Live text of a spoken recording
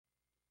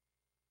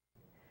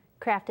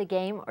Craft a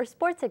game or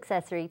sports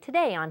accessory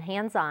today on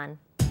Hands On.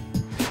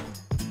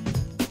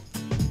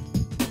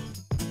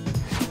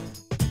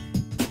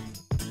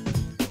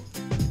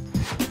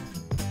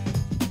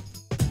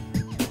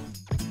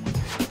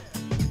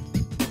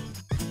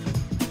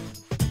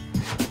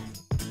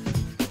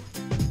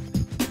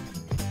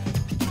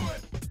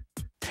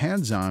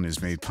 Hands On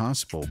is made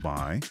possible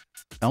by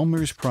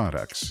Elmer's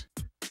Products,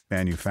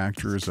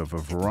 manufacturers of a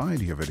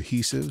variety of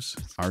adhesives,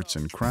 arts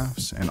and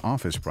crafts, and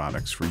office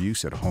products for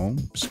use at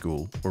home,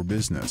 school, or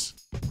business.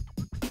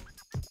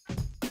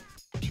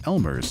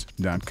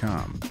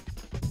 Elmers.com.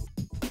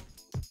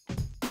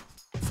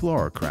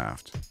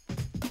 Floorcraft.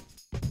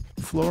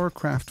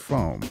 Floorcraft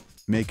foam.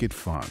 Make it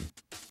fun.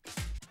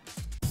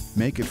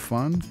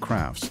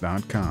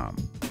 MakeItFunCrafts.com.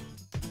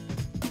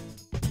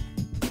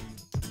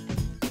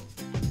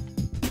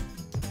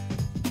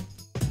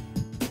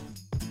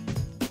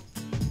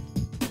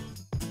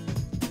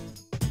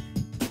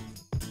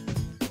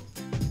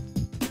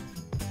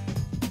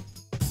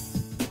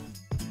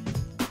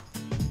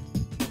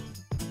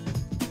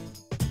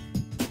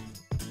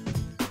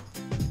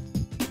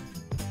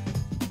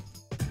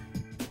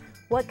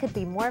 What could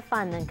be more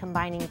fun than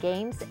combining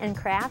games and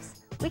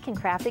crafts? We can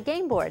craft a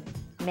game board,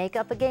 make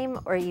up a game,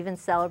 or even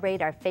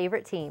celebrate our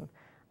favorite team.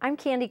 I'm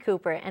Candie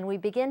Cooper, and we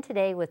begin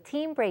today with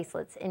team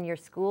bracelets in your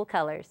school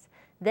colors.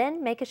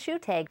 Then make a shoe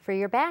tag for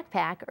your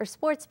backpack or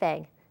sports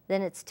bag.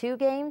 Then it's 2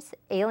 games,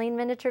 alien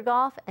miniature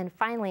golf, and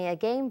finally a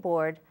game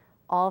board,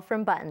 all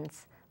from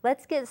buttons.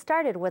 Let's get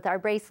started with our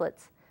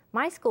bracelets.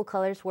 My school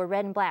colors were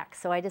red and black,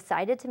 so I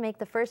decided to make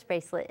the first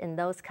bracelet in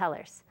those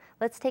colors.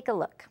 Let's take a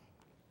look.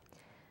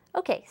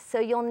 Okay, so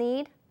you'll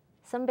need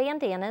some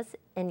bandanas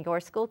in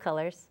your school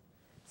colors,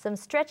 some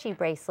stretchy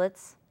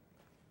bracelets,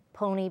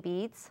 pony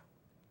beads,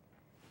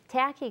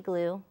 tacky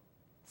glue,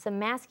 some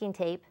masking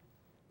tape,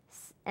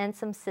 and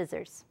some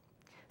scissors.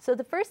 So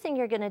the first thing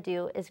you're going to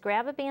do is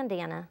grab a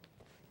bandana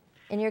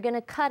and you're going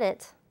to cut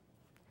it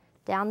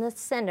down the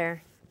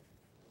center.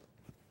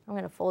 I'm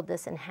going to fold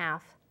this in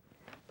half,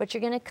 but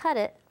you're going to cut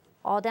it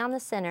all down the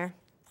center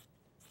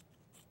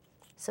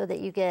so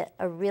that you get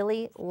a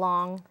really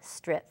long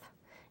strip.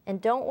 And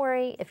don't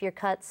worry if your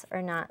cuts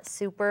are not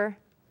super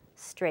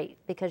straight,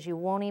 because you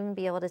won't even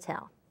be able to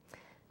tell.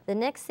 The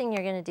next thing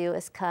you're going to do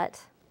is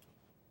cut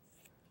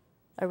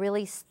a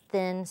really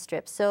thin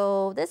strip.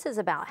 So this is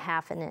about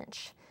 1/2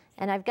 inch.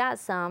 And I've got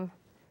some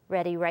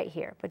ready right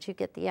here, but you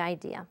get the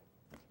idea.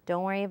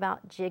 Don't worry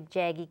about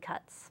jig-jaggy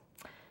cuts.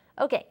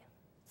 Okay,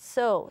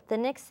 so the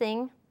next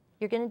thing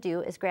you're going to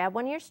do is grab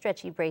one of your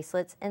stretchy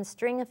bracelets and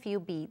string a few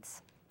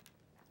beads.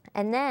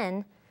 And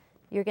then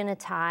you're going to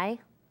tie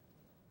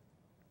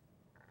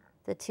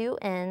the 2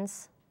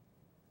 ends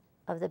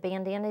of the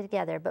bandana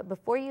together. But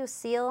before you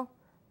seal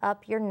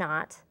up your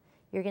knot,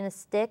 you're going to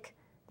stick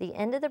the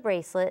end of the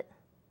bracelet,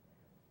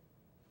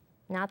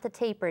 not the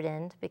tapered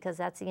end, because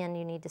that's the end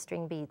you need to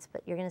string beads,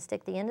 but you're going to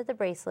stick the end of the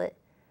bracelet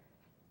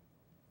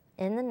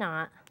in the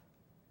knot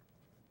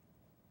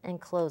and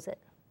close it.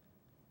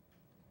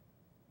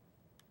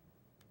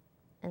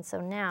 And so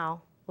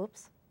now,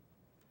 oops,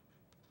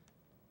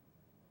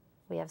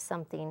 we have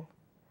something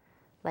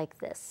like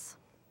this.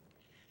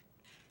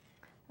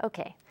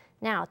 Okay,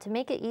 now to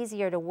make it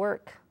easier to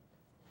work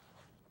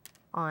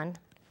on,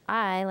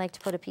 I like to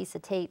put a piece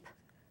of tape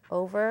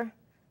over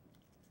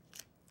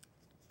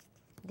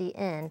the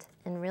end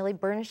and really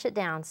burnish it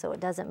down so it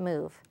doesn't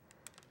move.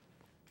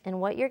 And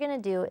what you're going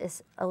to do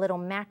is a little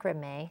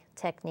macrame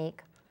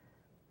technique,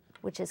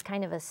 which is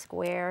kind of a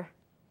square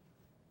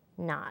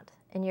knot.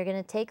 And you're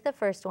going to take the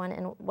first one,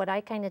 and what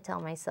I kind of tell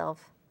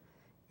myself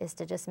is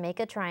to just make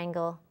a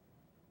triangle,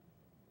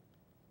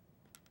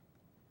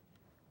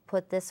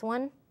 put this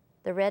one,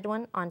 the red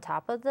one, on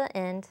top of the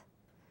end,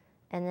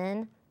 and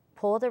then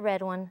pull the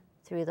red one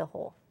through the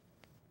hole.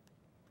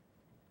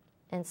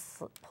 And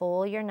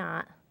pull your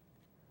knot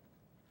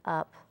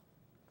up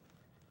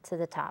to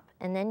the top.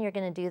 And then you're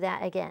going to do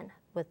that again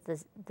with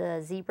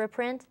the zebra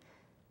print.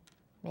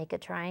 Make a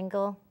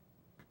triangle,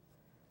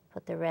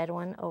 put the red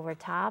one over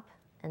top,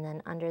 and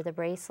then under the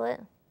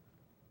bracelet.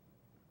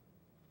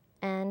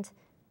 And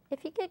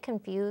if you get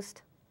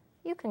confused,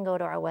 you can go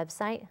to our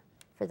website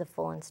for the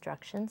full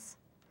instructions.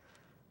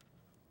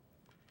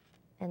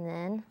 And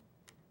then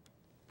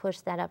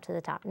push that up to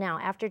the top. Now,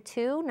 after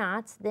 2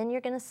 knots, then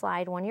you're going to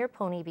slide one of your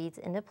pony beads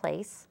into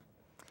place,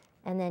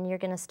 and then you're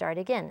going to start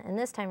again. And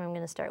this time I'm going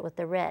to start with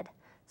the red.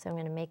 So I'm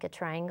going to make a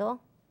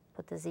triangle,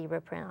 put the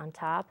zebra print on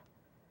top,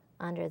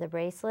 under the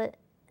bracelet,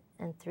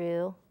 and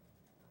through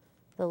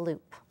the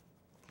loop.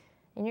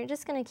 And you're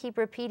just going to keep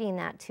repeating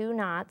that 2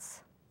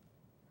 knots.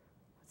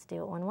 Let's do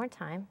it one more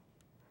time.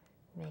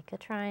 Make a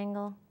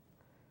triangle,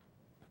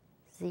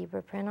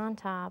 zebra print on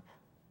top,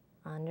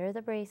 under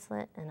the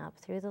bracelet, and up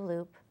through the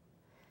loop.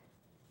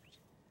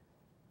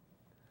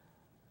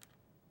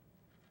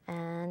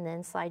 And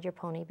then slide your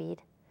pony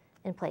bead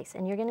in place.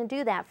 And you're going to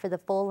do that for the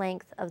full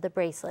length of the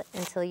bracelet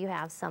until you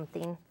have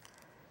something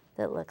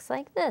that looks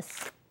like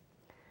this.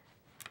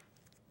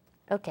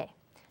 Okay,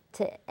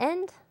 to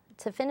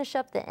finish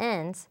up the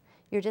ends,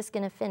 you're just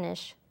going to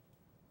finish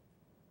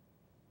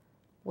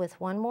with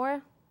one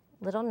more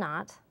little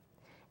knot.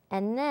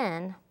 And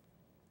then,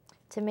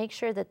 to make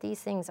sure that these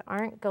things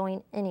aren't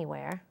going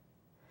anywhere,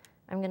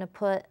 I'm going to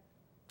put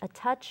a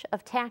touch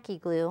of tacky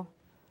glue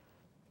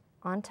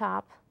on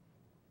top.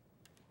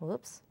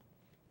 Whoops.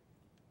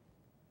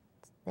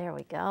 There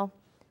we go.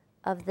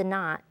 Of the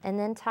knot, and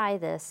then tie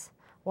this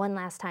one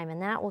last time,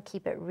 and that will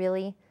keep it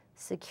really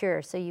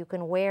secure so you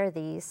can wear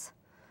these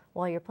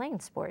while you're playing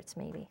sports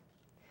maybe.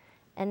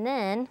 And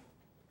then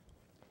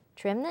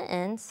trim the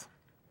ends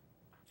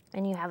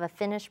and you have a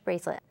finished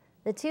bracelet.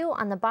 The two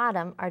on the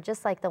bottom are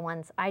just like the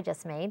ones I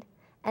just made,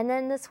 and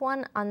then this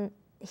one on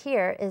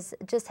here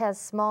just has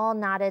small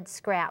knotted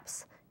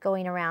scraps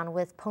going around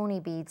with pony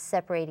beads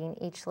separating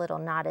each little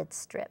knotted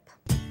strip.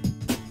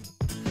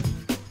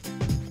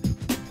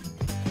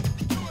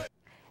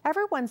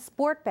 Everyone's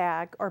sport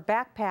bag or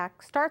backpack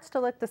starts to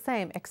look the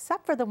same,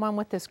 except for the one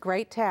with this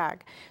great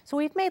tag. So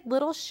we've made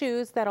little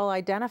shoes that'll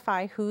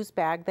identify whose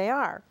bag they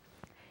are.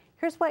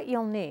 Here's what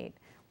you'll need.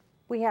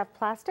 We have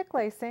plastic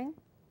lacing,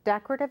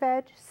 decorative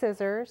edge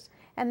scissors,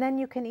 and then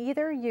you can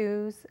either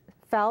use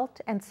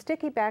felt and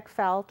sticky back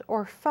felt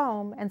or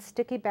foam and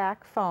sticky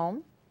back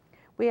foam.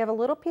 We have a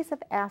little piece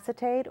of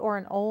acetate or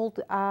an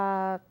old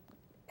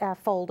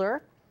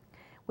folder.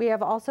 We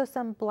have also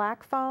some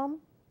black foam,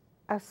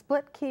 a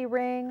split key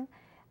ring,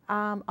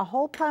 a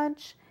hole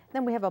punch,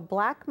 then we have a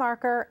black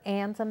marker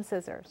and some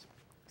scissors.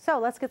 So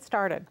let's get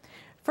started.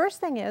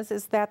 First thing is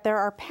that there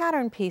are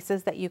pattern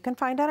pieces that you can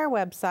find on our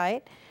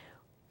website.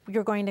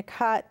 You're going to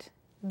cut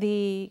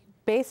the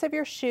base of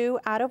your shoe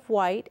out of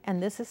white,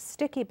 and this is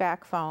sticky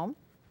back foam.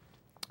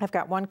 I've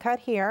got one cut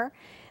here.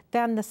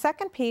 Then the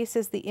second piece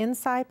is the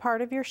inside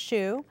part of your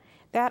shoe.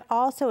 That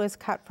also is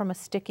cut from a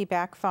sticky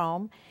back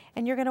foam,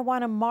 and you're going to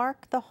want to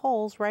mark the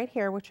holes right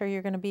here, which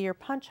are going to be your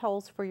punch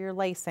holes for your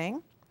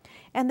lacing.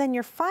 And then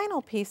your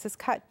final piece is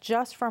cut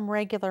just from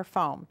regular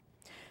foam.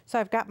 So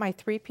I've got my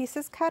 3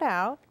 pieces cut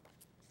out.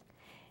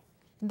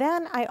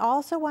 Then I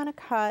also want to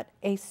cut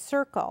a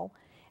circle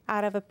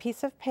out of a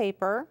piece of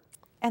paper,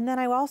 and then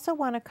I also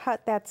want to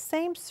cut that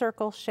same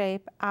circle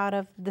shape out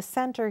of the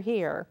center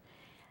here.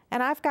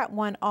 And I've got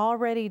one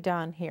already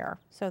done here.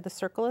 So the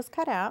circle is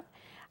cut out.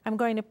 I'm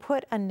going to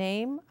put a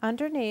name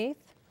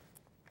underneath,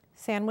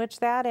 sandwich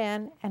that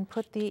in, and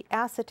put the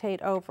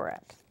acetate over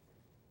it.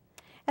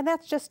 And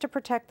that's just to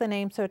protect the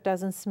name so it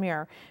doesn't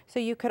smear. So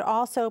you could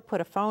also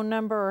put a phone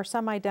number or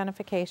some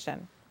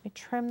identification. Let me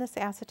trim this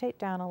acetate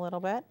down a little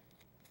bit.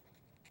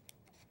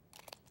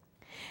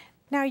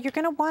 Now you're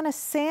going to want to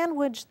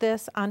sandwich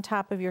this on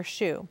top of your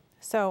shoe.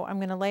 So I'm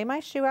going to lay my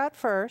shoe out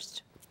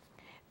first.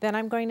 Then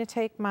I'm going to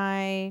take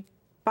my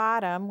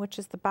bottom, which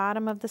is the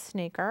bottom of the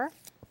sneaker,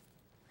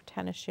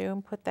 tennis shoe,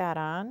 and put that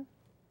on.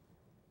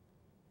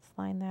 Let's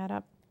line that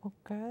up. Oh,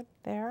 good,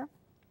 there.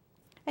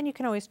 And you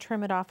can always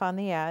trim it off on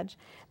the edge.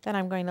 Then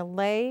I'm going to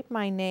lay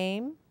my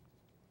name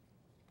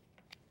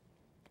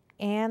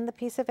and the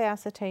piece of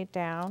acetate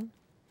down,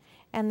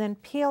 and then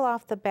peel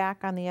off the back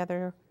on the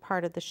other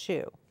part of the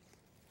shoe.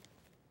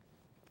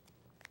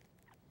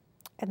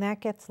 And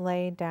that gets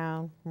laid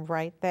down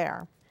right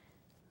there.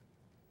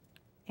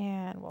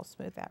 And we'll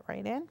smooth that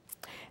right in.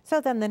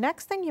 So then the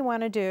next thing you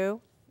want to do,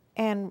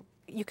 and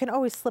you can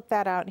always slip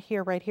that out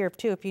here, right here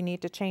too, if you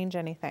need to change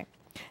anything.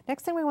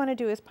 Next thing we want to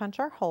do is punch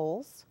our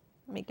holes.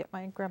 Let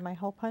me grab my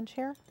hole punch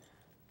here.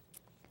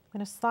 I'm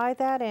going to slide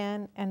that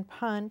in and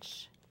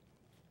punch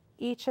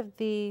each of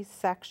these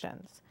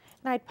sections.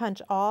 And I'd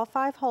punch all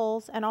 5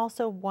 holes and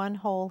also 1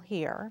 hole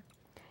here.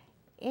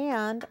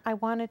 And I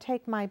want to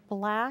take my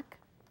black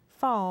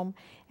foam,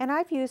 and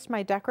I've used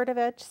my decorative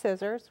edge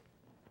scissors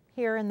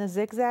here in the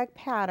zigzag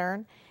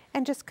pattern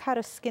and just cut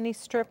a skinny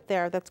strip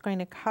there that's going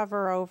to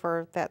cover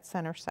over that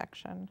center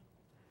section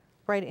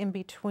right in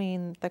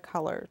between the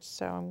colors.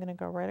 So I'm going to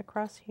go right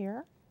across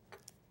here,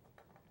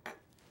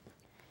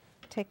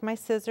 take my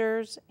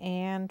scissors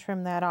and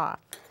trim that off.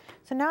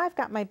 So now I've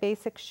got my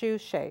basic shoe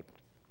shape.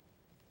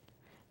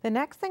 The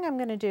next thing I'm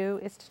going to do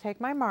is to take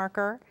my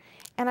marker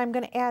and I'm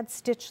going to add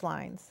stitch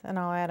lines, and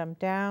I'll add them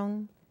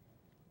down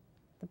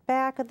the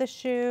back of the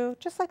shoe,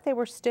 just like they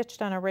were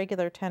stitched on a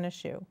regular tennis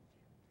shoe.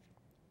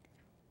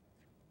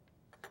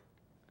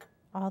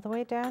 All the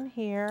way down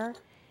here,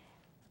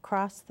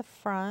 across the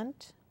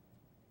front,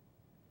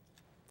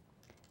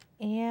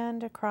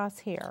 and across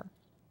here.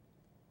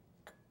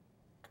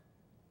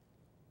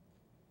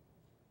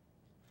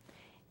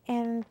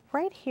 And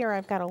right here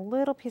I've got a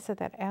little piece of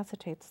that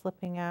acetate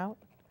slipping out.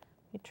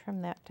 Let me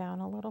trim that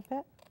down a little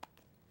bit.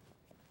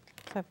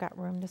 So I've got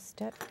room to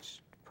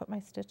stitch, put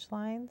my stitch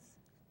lines.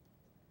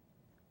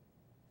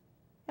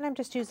 And I'm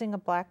just using a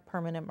black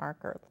permanent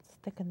marker. Let's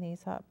thicken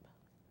these up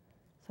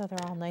so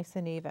they're all nice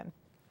and even.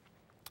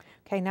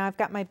 Okay, now I've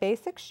got my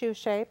basic shoe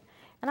shape,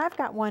 and I've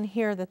got one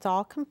here that's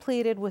all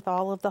completed with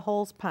all of the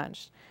holes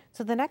punched.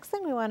 So the next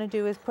thing we want to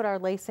do is put our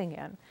lacing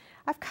in.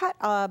 I've cut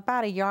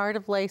about 1 yard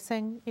of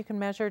lacing. You can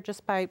measure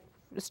just by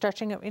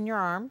stretching it in your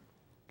arm.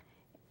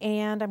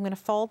 And I'm going to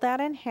fold that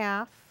in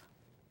half,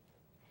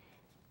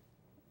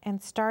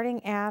 and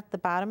starting at the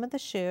bottom of the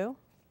shoe,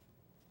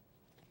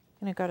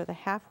 I'm going to go to the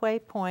halfway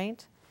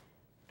point,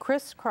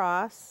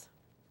 crisscross,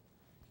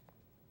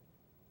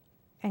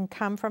 and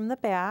come from the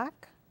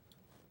back.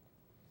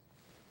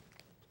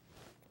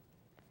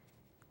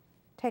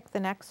 Take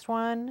the next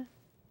one,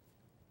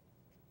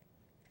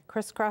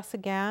 crisscross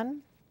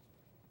again,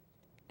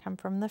 come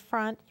from the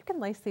front. You can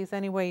lace these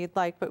any way you'd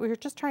like, but we were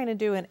just trying to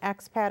do an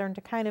X pattern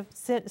to kind of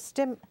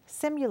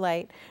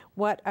simulate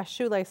what a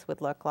shoelace would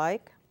look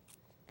like.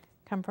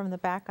 Come from the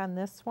back on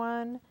this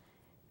one,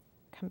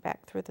 come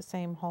back through the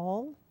same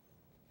hole.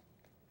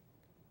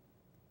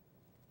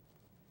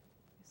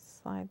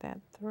 Slide that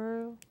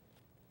through.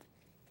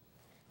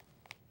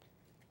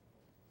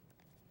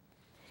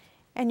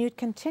 And you'd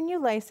continue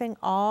lacing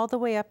all the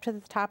way up to the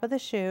top of the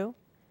shoe.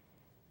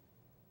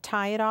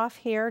 Tie it off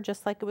here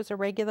just like it was a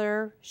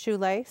regular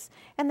shoelace,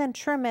 and then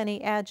trim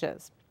any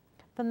edges.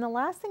 Then the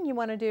last thing you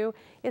want to do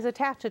is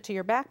attach it to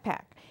your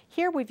backpack.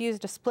 Here we've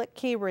used a split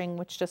key ring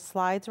which just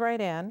slides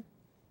right in.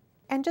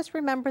 And just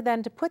remember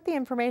then to put the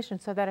information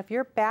so that if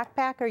your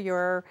backpack or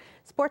your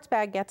sports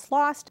bag gets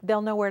lost,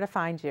 they'll know where to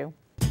find you.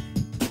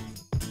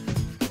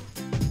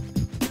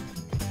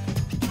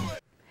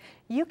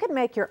 You can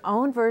make your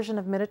own version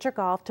of miniature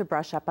golf to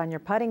brush up on your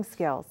putting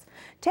skills.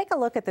 Take a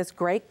look at this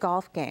great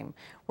golf game.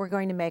 We're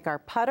going to make our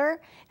putter,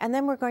 and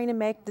then we're going to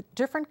make the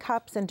different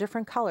cups in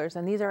different colors,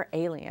 and these are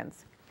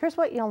aliens. Here's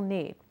what you'll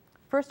need.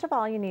 First of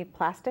all, you need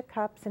plastic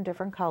cups in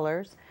different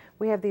colors.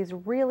 We have these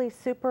really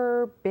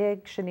super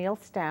big chenille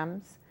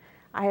stems.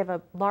 I have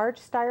a large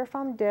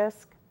styrofoam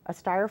disc, a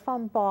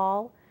styrofoam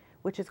ball,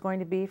 which is going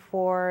to be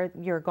for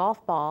your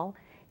golf ball.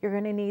 You're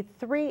going to need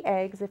 3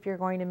 eggs if you're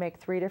going to make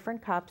 3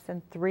 different cups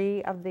and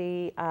 3 of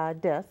the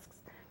discs.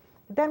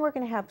 Then we're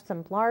going to have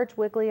some large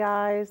wiggly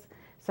eyes,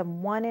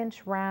 some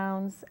 1-inch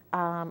rounds,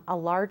 a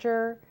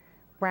larger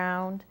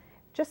round,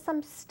 just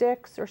some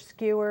sticks or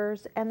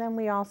skewers, and then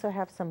we also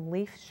have some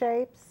leaf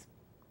shapes,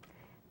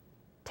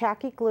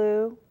 tacky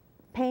glue,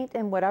 paint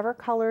in whatever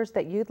colors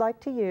that you'd like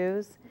to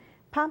use.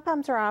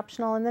 Pom-poms are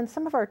optional, and then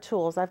some of our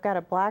tools. I've got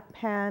a black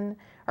pen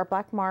or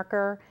black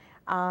marker.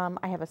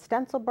 I have a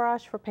stencil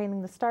brush for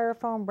painting the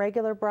styrofoam,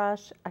 regular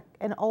brush,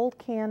 an old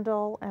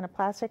candle, and a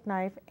plastic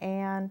knife,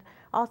 and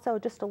also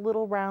just a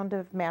little round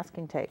of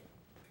masking tape.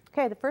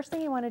 Okay, the first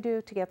thing you want to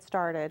do to get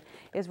started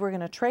is we're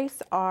going to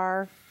trace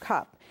our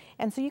cup.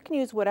 And so you can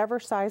use whatever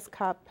size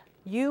cup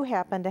you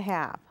happen to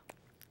have.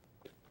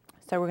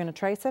 So we're going to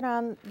trace it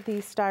on the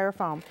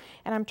styrofoam.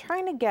 And I'm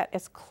trying to get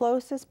as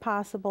close as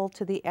possible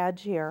to the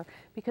edge here,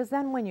 because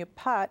then when you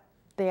putt,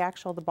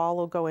 the ball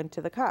will go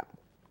into the cup.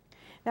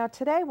 Now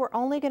today we're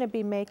only going to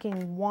be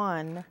making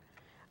 1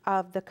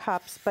 of the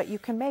cups, but you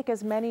can make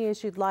as many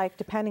as you'd like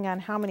depending on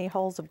how many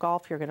holes of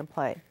golf you're going to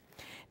play.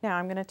 Now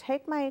I'm going to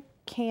take my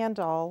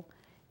candle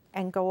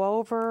and go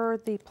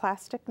over the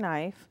plastic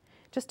knife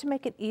just to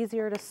make it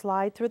easier to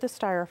slide through the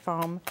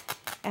styrofoam,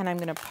 and I'm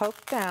going to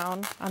poke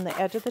down on the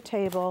edge of the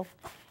table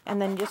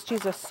and then just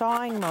use a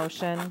sawing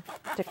motion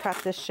to cut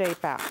this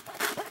shape out.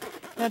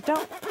 Now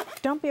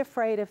don't be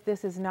afraid if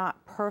this is not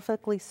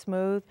perfectly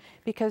smooth,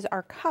 because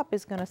our cup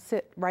is going to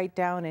sit right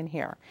down in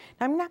here.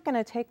 Now, I'm not going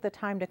to take the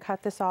time to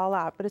cut this all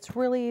out, but it's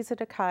really easy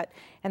to cut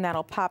and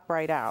that'll pop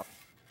right out.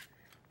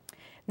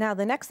 Now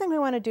the next thing we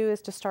want to do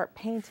is to start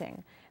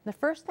painting. The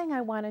first thing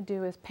I want to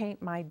do is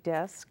paint my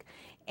disc,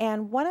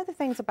 and one of the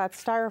things about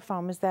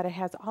styrofoam is that it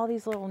has all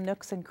these little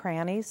nooks and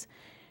crannies.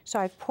 So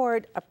I've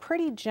poured a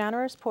pretty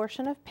generous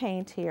portion of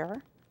paint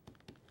here,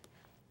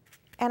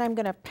 and I'm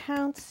going to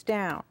pounce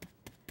down.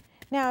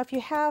 Now, if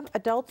you have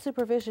adult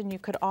supervision, you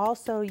could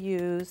also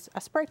use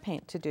a spray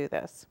paint to do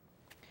this.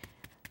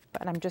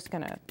 But I'm just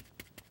going to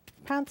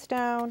pounce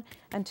down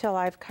until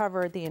I've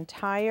covered the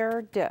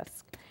entire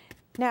disc.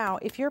 Now,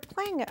 if you're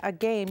playing a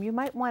game, you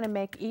might want to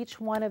make each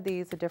one of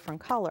these a different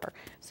color.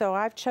 So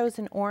I've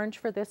chosen orange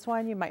for this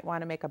one. You might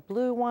want to make a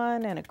blue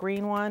one and a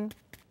green one.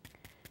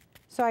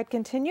 So I'd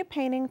continue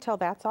painting till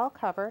that's all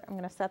covered. I'm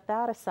going to set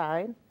that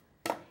aside.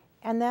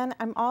 And then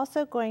I'm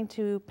also going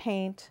to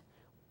paint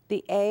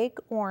the egg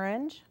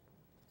orange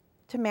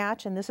to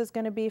match, and this is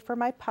going to be for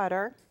my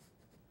putter.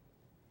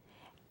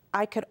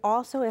 I could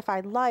also, if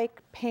I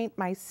like, paint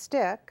my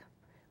stick,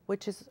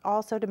 which is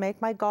also to make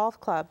my golf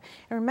club.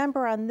 And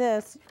remember, on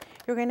this,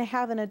 you're going to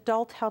have an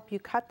adult help you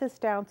cut this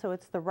down so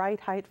it's the right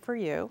height for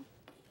you.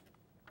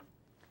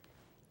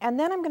 And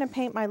then I'm going to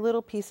paint my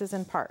little pieces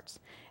and parts.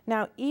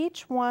 Now,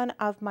 each one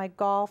of my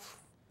golf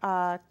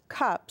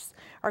cups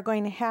are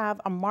going to have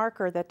a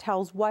marker that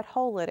tells what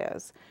hole it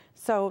is.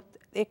 So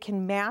it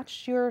can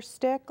match your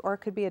stick, or it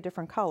could be a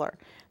different color.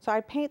 So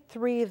I paint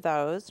 3 of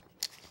those.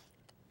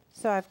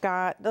 So I've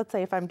got, let's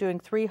say if I'm doing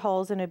 3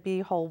 holes, and it'd be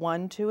hole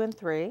 1, 2, and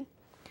 3.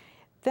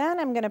 Then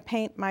I'm going to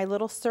paint my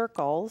little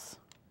circles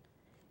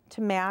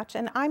to match.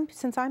 And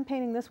since I'm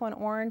painting this one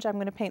orange, I'm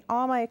going to paint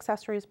all my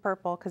accessories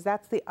purple, because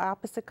that's the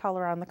opposite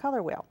color on the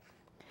color wheel.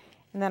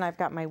 And then I've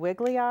got my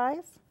wiggly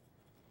eyes,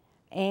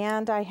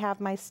 and I have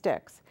my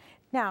sticks.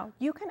 Now,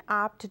 you can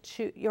opt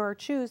to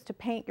choose to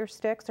paint your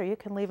sticks, or you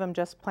can leave them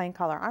just plain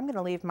color. I'm going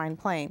to leave mine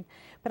plain,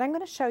 but I'm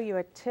going to show you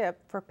a tip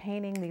for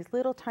painting these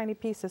little tiny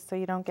pieces so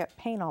you don't get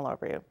paint all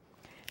over you.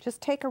 Just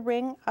take a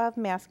ring of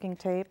masking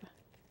tape,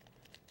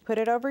 put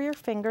it over your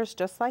fingers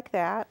just like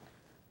that,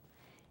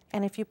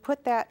 and if you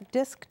put that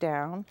disc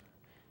down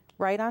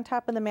right on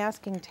top of the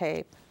masking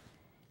tape,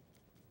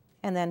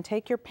 and then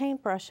take your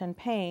paintbrush and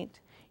paint,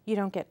 you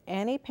don't get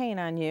any paint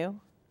on you.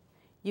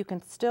 You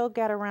can still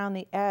get around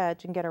the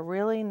edge and get a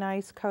really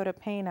nice coat of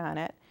paint on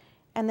it,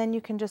 and then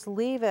you can just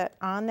leave it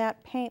on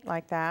that paint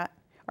like that,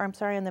 or I'm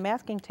sorry, on the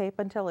masking tape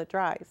until it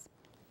dries.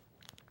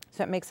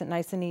 So it makes it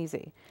nice and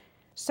easy.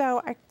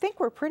 So I think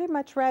we're pretty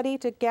much ready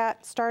to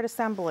start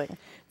assembling.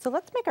 So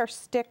let's make our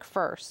stick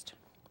first.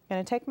 I'm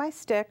going to take my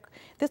stick.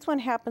 This one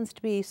happens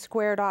to be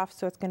squared off,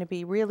 so it's going to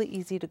be really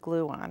easy to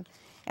glue on.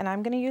 And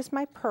I'm going to use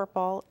my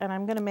purple, and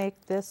I'm going to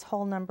make this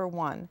hole number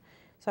 1.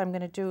 So I'm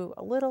going to do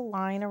a little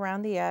line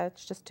around the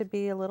edge just to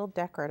be a little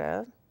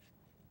decorative.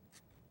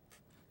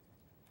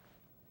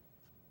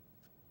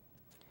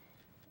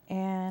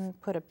 And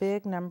put a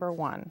big number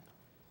 1.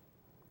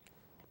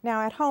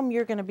 Now at home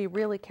you're going to be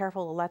really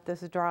careful to let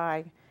this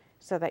dry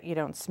so that you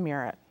don't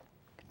smear it.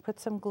 Put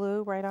some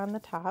glue right on the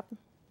top.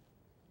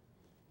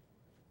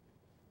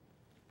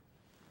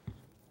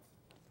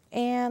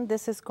 And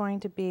this is going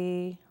to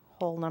be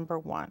hole number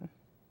 1.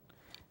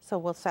 So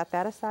we'll set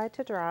that aside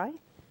to dry.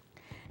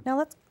 Now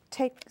let's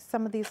take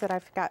some of these that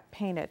I've got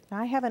painted. Now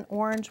I have an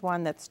orange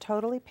one that's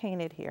totally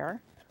painted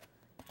here.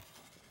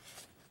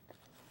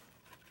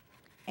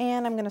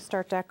 And I'm going to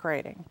start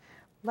decorating.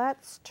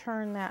 Let's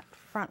turn that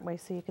front way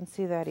so you can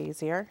see that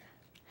easier.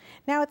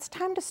 Now it's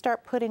time to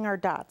start putting our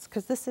dots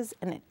because this is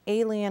an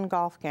alien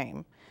golf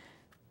game.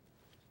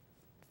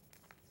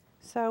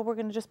 So we're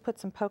going to just put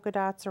some polka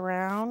dots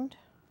around.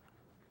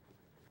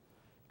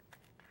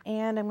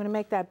 And I'm going to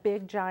make that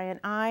big giant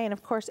eye, and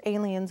of course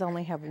aliens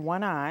only have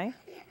one eye.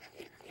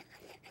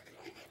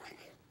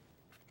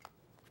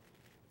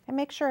 And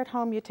make sure at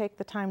home you take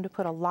the time to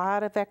put a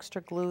lot of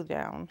extra glue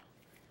down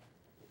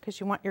because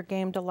you want your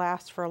game to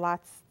last for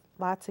lots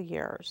of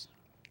years.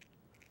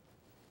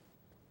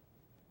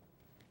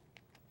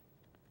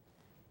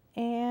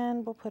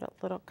 And we'll put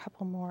a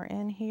couple more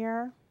in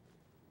here.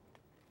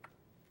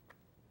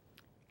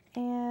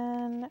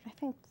 And I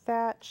think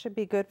that should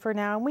be good for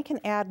now. And we can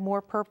add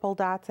more purple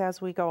dots as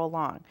we go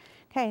along.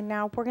 Okay,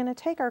 now we're going to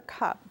take our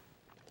cup.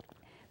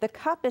 The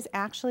cup is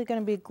actually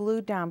going to be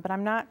glued down, but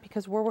I'm not,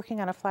 because we're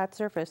working on a flat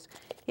surface.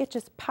 It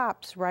just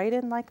pops right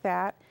in like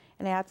that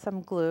and add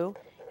some glue.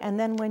 And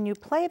then when you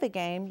play the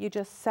game, you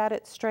just set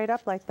it straight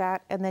up like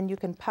that, and then you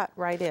can putt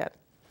right in.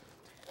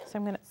 So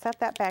I'm going to set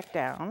that back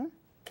down,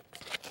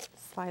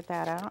 slide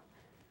that out.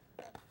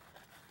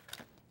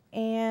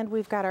 And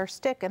we've got our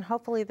stick, and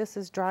hopefully this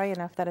is dry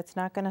enough that it's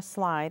not going to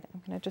slide.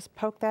 I'm going to just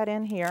poke that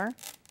in here,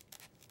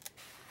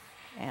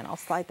 and I'll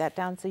slide that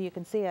down so you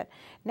can see it.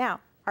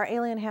 Now, our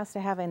alien has to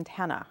have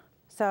antenna.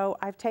 So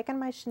I've taken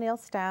my chenille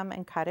stem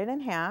and cut it in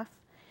half,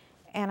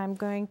 and I'm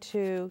going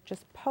to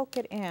just poke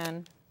it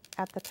in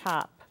at the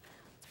top.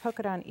 Let's poke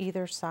it on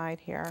either side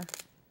here.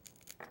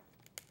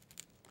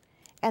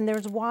 And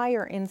there's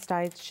wire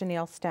inside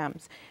chenille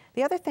stems.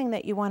 The other thing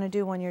that you want to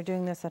do when you're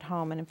doing this at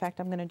home, and in fact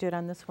I'm going to do it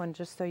on this one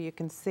just so you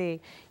can see,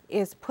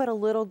 is put a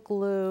little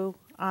glue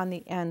on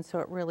the end so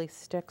it really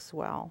sticks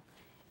well.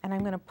 And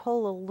I'm going to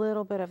pull a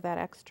little bit of that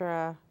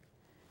extra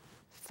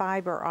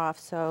fiber off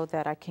so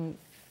that I can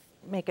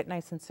make it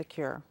nice and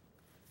secure.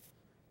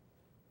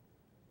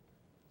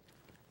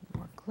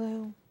 More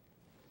glue.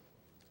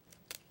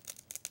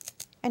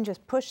 And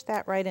just push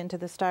that right into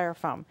the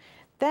styrofoam.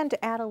 Then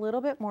to add a little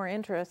bit more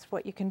interest,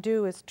 what you can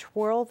do is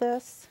twirl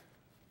this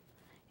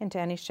into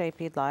any shape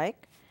you'd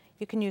like.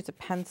 You can use a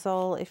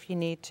pencil if you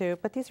need to,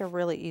 but these are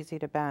really easy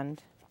to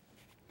bend.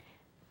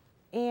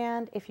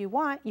 And if you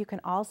want, you can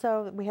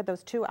also, we had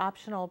those 2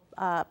 optional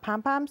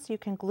pom-poms. You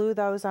can glue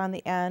those on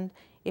the end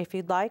if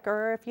you'd like,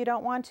 or if you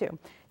don't want to.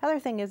 The other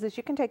thing is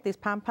you can take these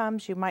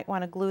pom-poms, you might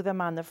want to glue them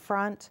on the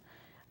front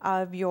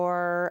of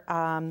your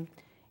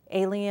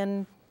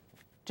alien,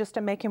 just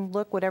to make him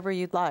look whatever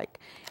you'd like.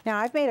 Now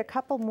I've made a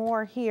couple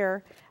more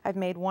here. I've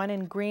made one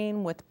in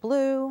green with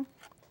blue,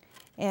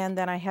 and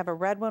then I have a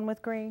red one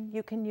with green.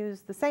 You can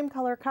use the same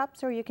color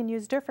cups or you can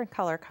use different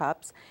color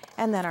cups.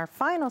 And then our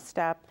final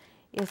step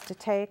is to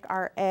take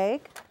our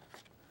egg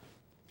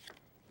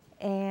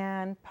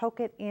and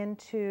poke it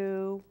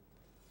into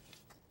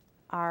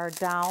our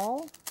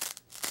dowel,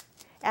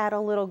 add a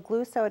little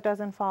glue so it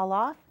doesn't fall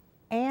off,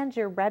 and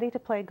you're ready to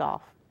play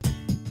golf.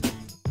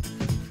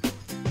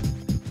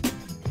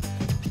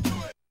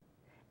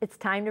 It's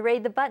time to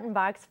raid the button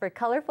box for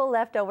colorful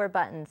leftover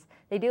buttons.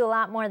 They do a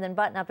lot more than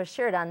button up a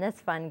shirt on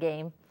this fun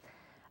game.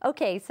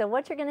 Okay, so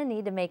what you're going to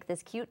need to make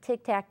this cute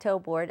tic-tac-toe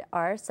board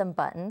are some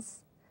buttons,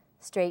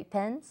 straight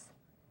pins,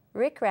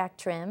 rickrack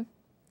trim,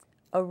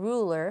 a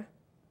ruler,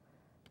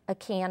 a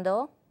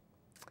candle,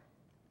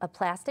 a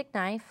plastic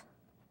knife,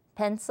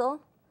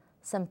 pencil,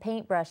 some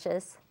paint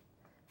brushes,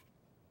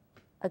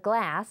 a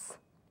glass,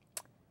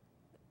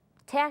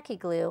 tacky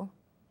glue,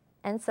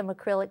 and some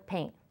acrylic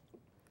paint,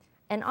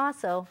 and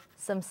also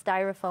some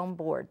styrofoam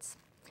boards.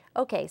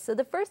 Okay, so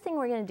the first thing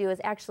we're going to do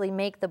is actually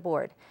make the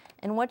board.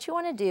 And what you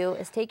want to do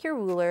is take your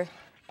ruler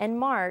and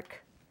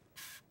mark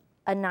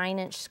a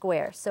 9-inch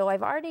square. So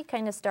I've already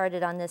kind of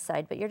started on this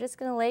side, but you're just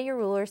going to lay your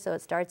ruler so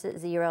it starts at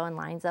 0 and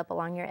lines up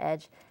along your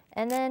edge,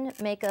 and then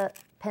make a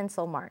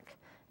pencil mark.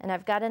 And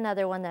I've got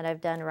another one that I've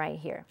done right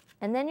here.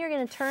 And then you're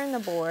going to turn the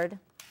board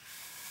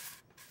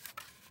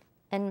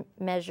and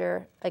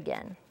measure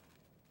again.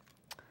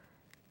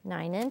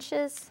 9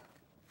 inches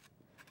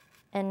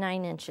and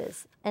 9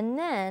 inches. And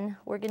then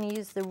we're going to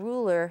use the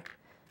ruler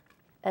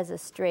as a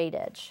straight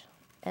edge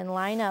and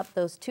line up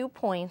those 2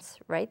 points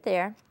right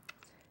there,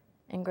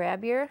 and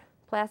grab your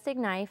plastic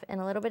knife and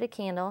a little bit of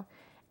candle,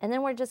 and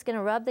then we're just going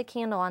to rub the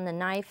candle on the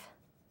knife,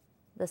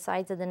 the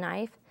sides of the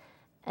knife,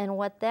 and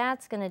what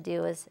that's going to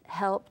do is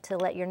help to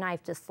let your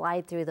knife just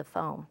slide through the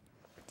foam.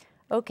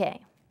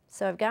 Okay,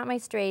 so I've got my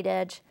straight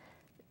edge.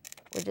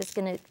 We're just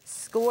going to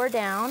score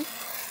down,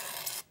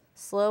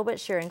 slow but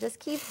sure, and just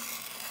keep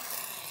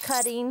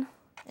cutting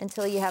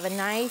until you have a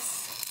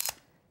nice,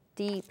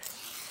 deep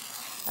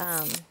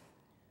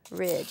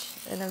ridge.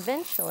 And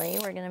eventually,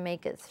 we're going to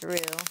make it through.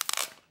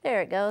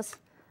 There it goes.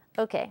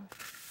 Okay,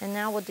 and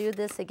now we'll do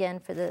this again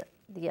for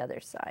the other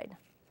side.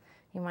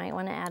 You might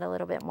want to add a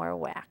little bit more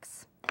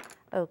wax.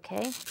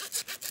 Okay.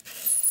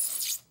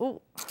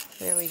 Ooh,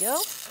 there we go.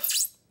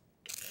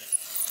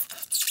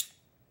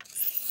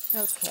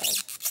 Okay,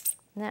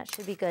 and that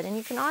should be good. And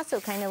you can also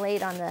kind of lay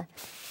it on the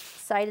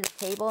side of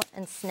the table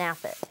and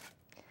snap it.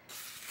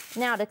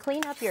 Now, to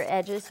clean up your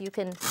edges, you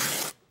can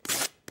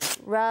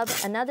rub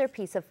another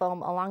piece of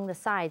foam along the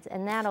sides,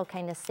 and that'll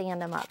kind of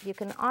sand them up. You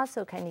can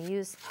also kind of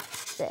use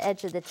the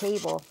edge of the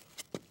table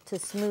to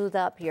smooth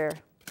up your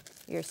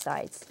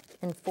sides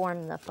and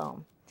form the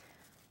foam.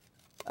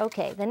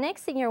 Okay, the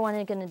next thing you're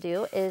going to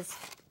do is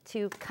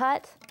to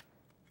cut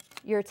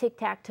your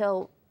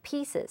tic-tac-toe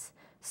pieces.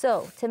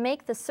 So to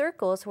make the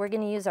circles, we're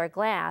going to use our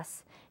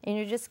glass, and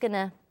you're just going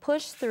to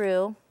push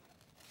through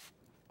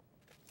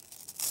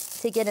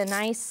to get a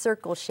nice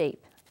circle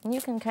shape. And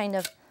you can kind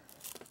of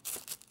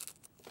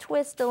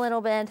twist a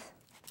little bit,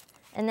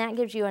 and that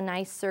gives you a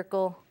nice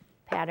circle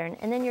pattern.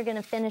 And then you're going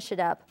to finish it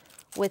up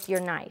with your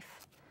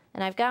knife.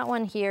 And I've got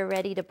one here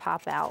ready to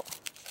pop out,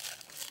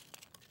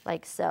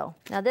 like so.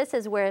 Now this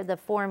is where the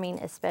forming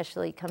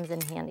especially comes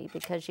in handy,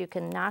 because you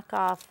can knock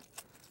off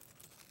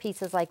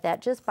pieces like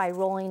that just by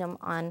rolling them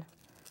on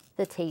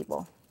the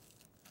table,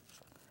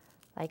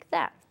 like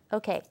that.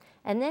 Okay,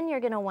 and then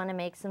you're going to want to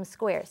make some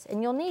squares,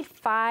 and you'll need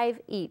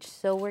 5 each.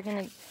 So we're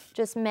going to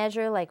just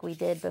measure like we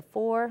did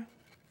before.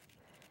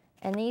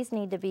 And these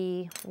need to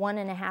be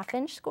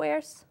 1.5-inch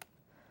squares.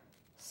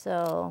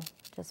 So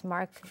just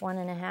mark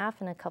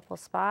 1.5 in a couple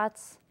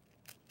spots.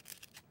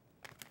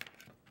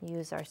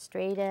 Use our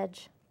straight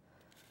edge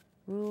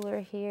ruler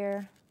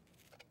here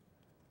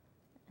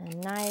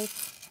and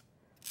knife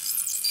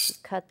to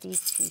cut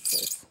these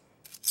pieces.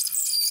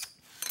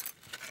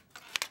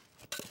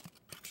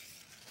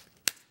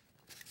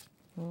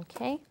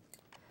 Okay.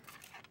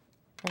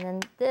 And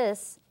then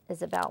this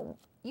is about,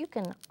 you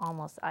can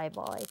almost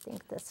eyeball, I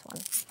think, this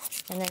one.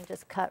 And then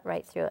just cut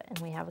right through it, and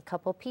we have a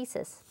couple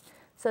pieces.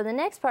 So the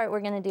next part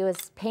we're going to do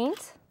is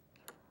paint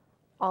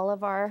all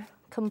of our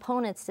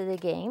components to the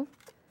game.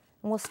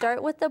 And we'll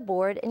start with the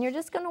board, and you're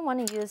just going to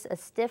want to use a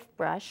stiff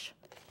brush.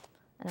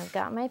 And I've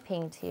got my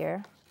paint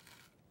here.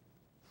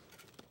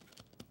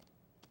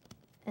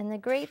 And the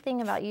great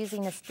thing about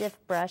using a stiff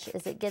brush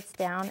is it gets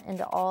down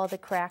into all the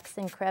cracks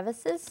and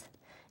crevices.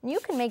 And you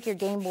can make your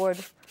game board,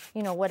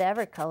 you know,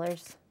 whatever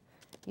colors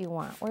you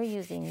want. We're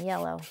using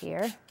yellow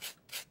here.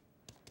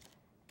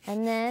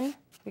 And then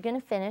you're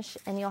going to finish,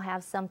 and you'll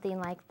have something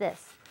like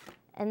this.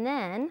 And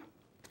then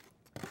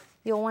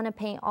you'll want to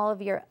paint all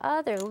of your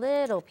other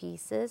little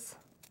pieces,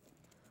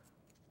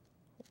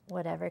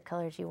 whatever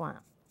colors you want.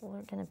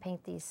 We're going to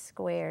paint these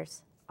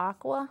squares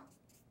aqua,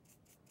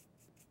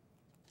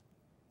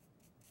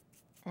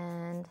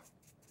 and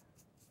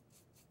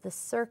the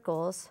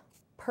circles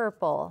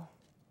purple.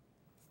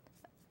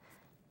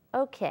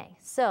 Okay,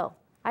 so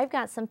I've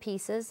got some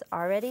pieces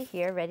already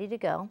here ready to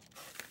go.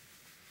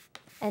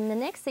 And the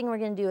next thing we're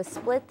going to do is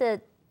split the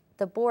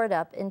board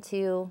up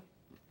into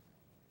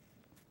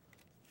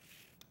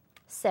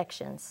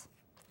sections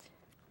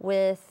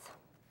with,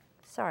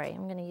 sorry,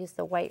 I'm going to use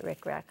the white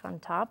rickrack on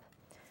top.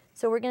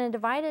 So we're going to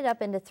divide it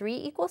up into 3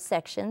 equal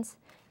sections,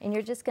 and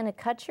you're just going to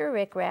cut your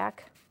rickrack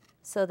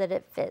so that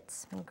it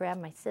fits. I'm going to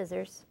grab my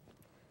scissors.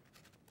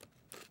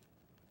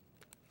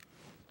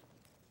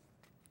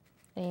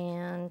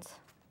 And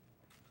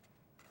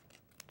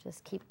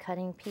just keep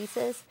cutting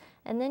pieces.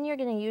 And then you're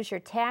going to use your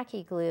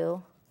tacky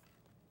glue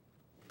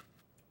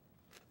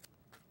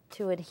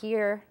to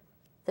adhere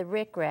the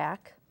rickrack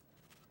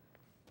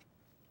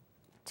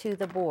to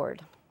the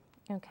board.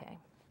 Okay.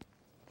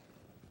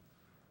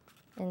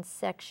 In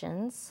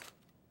sections,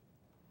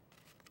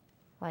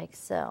 like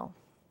so.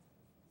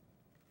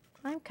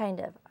 I'm kind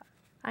of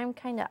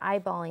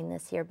eyeballing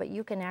this here, but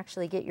you can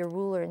actually get your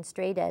ruler and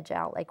straight edge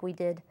out like we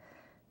did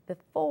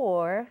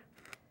before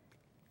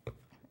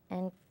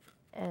and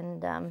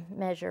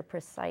measure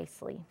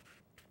precisely.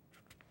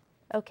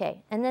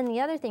 Okay, and then the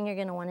other thing you're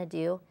going to want to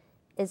do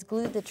is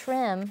glue the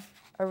trim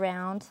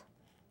around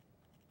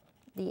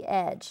the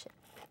edge.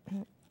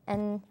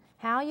 And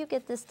how you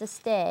get this to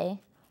stay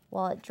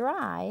while it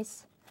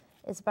dries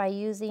is by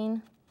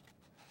using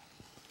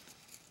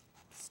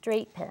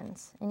straight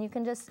pins. And you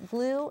can just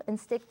glue and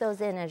stick those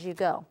in as you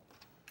go.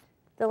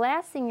 The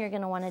last thing you're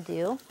going to want to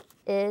do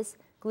is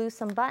glue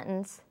some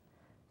buttons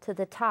to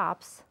the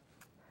tops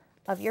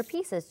of your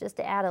pieces just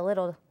to add a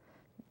little,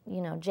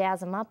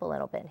 jazz them up a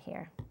little bit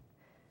here.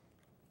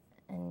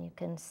 And you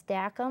can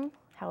stack them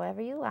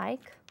however you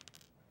like.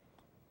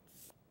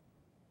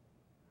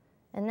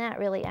 And that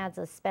really adds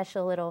a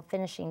special little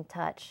finishing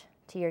touch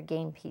to your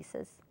game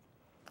pieces.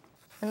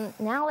 And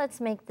now let's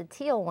make the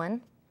teal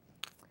one.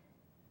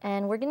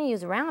 And we're going to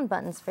use round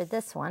buttons for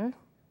this one.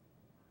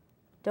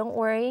 Don't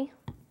worry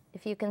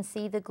if you can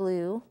see the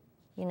glue,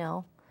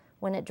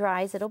 when it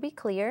dries it'll be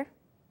clear. And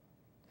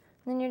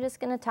then you're just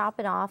going to top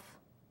it off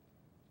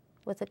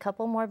with a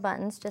couple more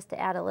buttons just to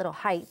add a little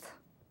height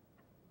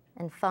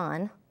and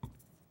fun.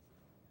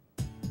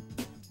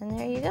 And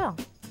there you go.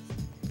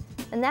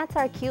 And that's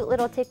our cute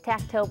little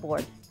tic-tac-toe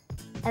board.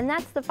 And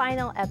that's the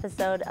final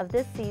episode of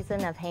this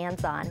season of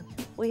Hands On.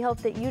 We hope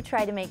that you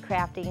try to make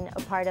crafting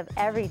a part of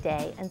every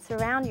day and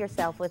surround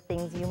yourself with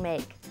things you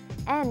make.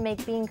 And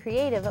make being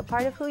creative a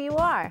part of who you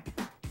are.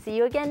 See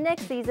you again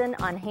next season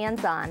on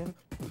Hands On.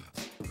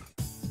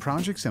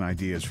 Projects and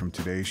ideas from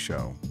today's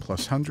show,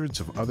 plus hundreds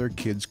of other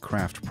kids'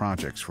 craft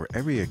projects for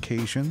every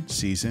occasion,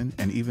 season,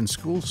 and even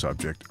school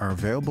subject are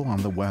available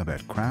on the web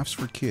at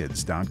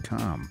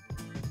craftsforkids.com.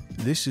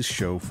 This is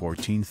show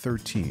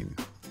 1413.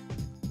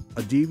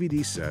 A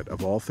DVD set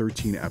of all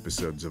 13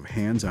 episodes of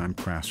Hands-On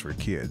Crafts for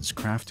Kids,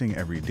 Crafting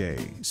Every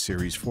Day,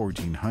 Series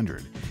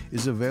 1400,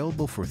 is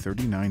available for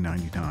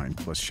 $39.99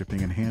 plus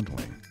shipping and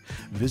handling.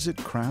 Visit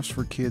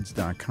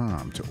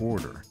craftsforkids.com to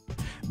order.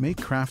 Make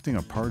crafting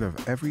a part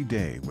of every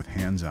day with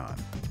Hands-On.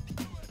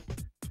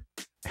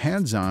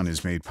 Hands-On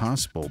is made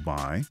possible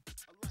by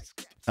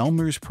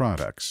Elmer's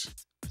Products,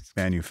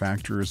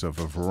 manufacturers of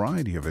a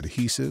variety of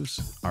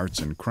adhesives, arts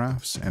and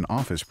crafts, and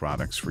office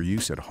products for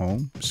use at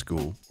home,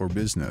 school, or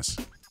business.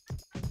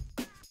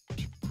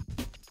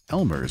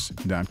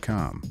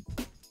 Elmers.com.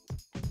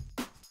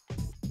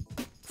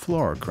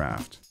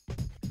 Floracraft.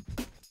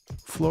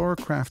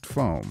 Floracraft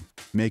foam.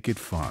 Make it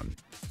fun.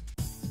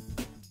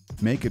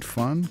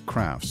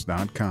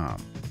 MakeItFunCrafts.com.